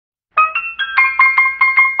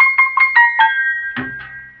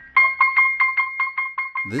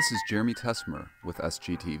This is Jeremy Tesmer with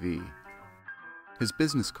SGTV. His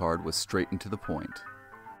business card was straight and to the point.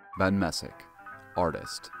 Ben Messick,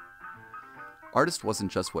 artist. Artist wasn't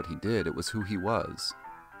just what he did, it was who he was.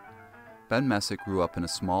 Ben Messick grew up in a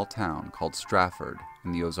small town called Stratford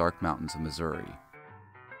in the Ozark Mountains of Missouri.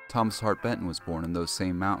 Thomas Hart Benton was born in those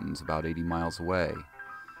same mountains about 80 miles away,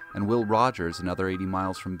 and Will Rogers another 80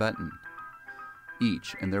 miles from Benton.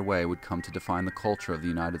 Each, in their way, would come to define the culture of the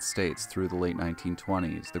United States through the late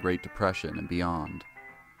 1920s, the Great Depression, and beyond.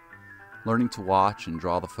 Learning to watch and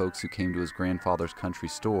draw the folks who came to his grandfather's country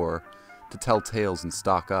store to tell tales and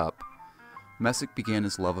stock up, Messick began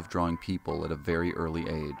his love of drawing people at a very early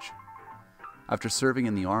age. After serving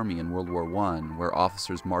in the Army in World War I, where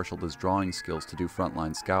officers marshaled his drawing skills to do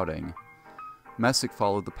frontline scouting, Messick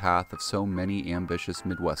followed the path of so many ambitious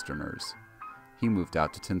Midwesterners. He moved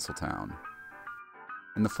out to Tinseltown.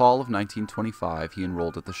 In the fall of 1925, he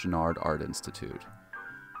enrolled at the Chouinard Art Institute,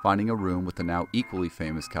 finding a room with the now equally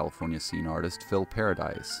famous California scene artist Phil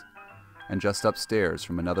Paradise, and just upstairs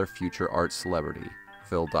from another future art celebrity,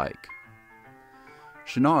 Phil Dike.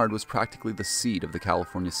 Chouinard was practically the seat of the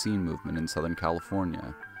California scene movement in Southern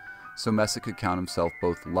California, so Messick could count himself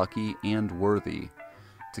both lucky and worthy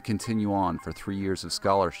to continue on for 3 years of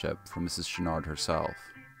scholarship from Mrs. Chouinard herself.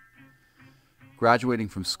 Graduating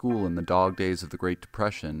from school in the dog days of the Great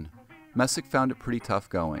Depression, Messick found it pretty tough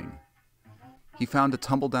going. He found a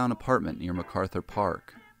tumble-down apartment near MacArthur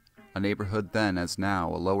Park, a neighborhood then as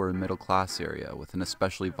now a lower and middle-class area with an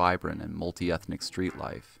especially vibrant and multi-ethnic street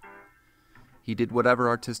life. He did whatever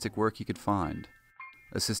artistic work he could find,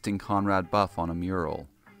 assisting Conrad Buff on a mural,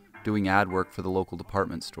 doing ad work for the local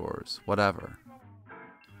department stores, whatever.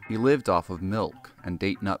 He lived off of milk and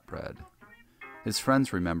date nut bread. His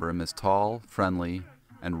friends remember him as tall, friendly,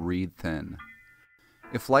 and reed thin.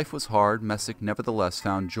 If life was hard, Messick nevertheless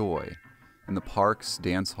found joy in the parks,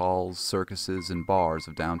 dance halls, circuses, and bars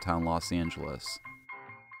of downtown Los Angeles.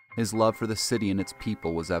 His love for the city and its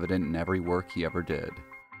people was evident in every work he ever did.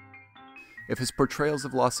 If his portrayals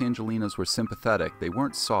of Los Angelinos were sympathetic, they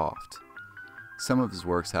weren't soft. Some of his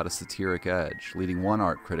works had a satiric edge, leading one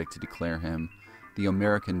art critic to declare him the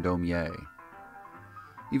American Daumier.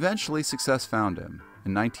 Eventually, success found him.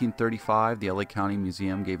 In 1935, the LA County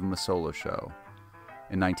Museum gave him a solo show.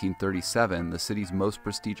 In 1937, the city's most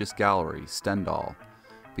prestigious gallery, Stendhal,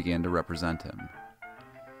 began to represent him.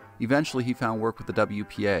 Eventually, he found work with the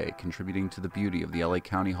WPA, contributing to the beauty of the LA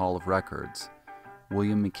County Hall of Records,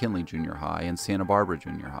 William McKinley Junior High, and Santa Barbara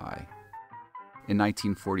Junior High. In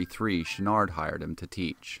 1943, Chouinard hired him to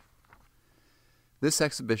teach. This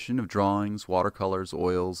exhibition of drawings, watercolors,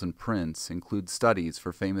 oils, and prints includes studies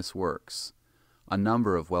for famous works, a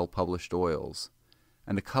number of well-published oils,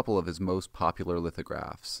 and a couple of his most popular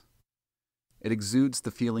lithographs. It exudes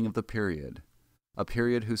the feeling of the period, a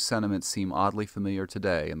period whose sentiments seem oddly familiar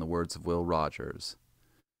today in the words of Will Rogers.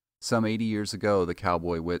 Some 80 years ago, the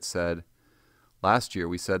cowboy wit said, "Last year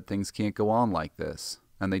we said things can't go on like this,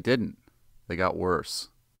 and they didn't. They got worse."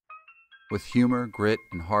 With humor, grit,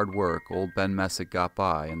 and hard work, old Ben Messick got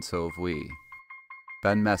by, and so have we.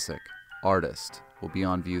 Ben Messick, artist, will be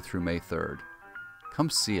on view through May 3rd. Come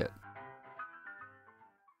see it.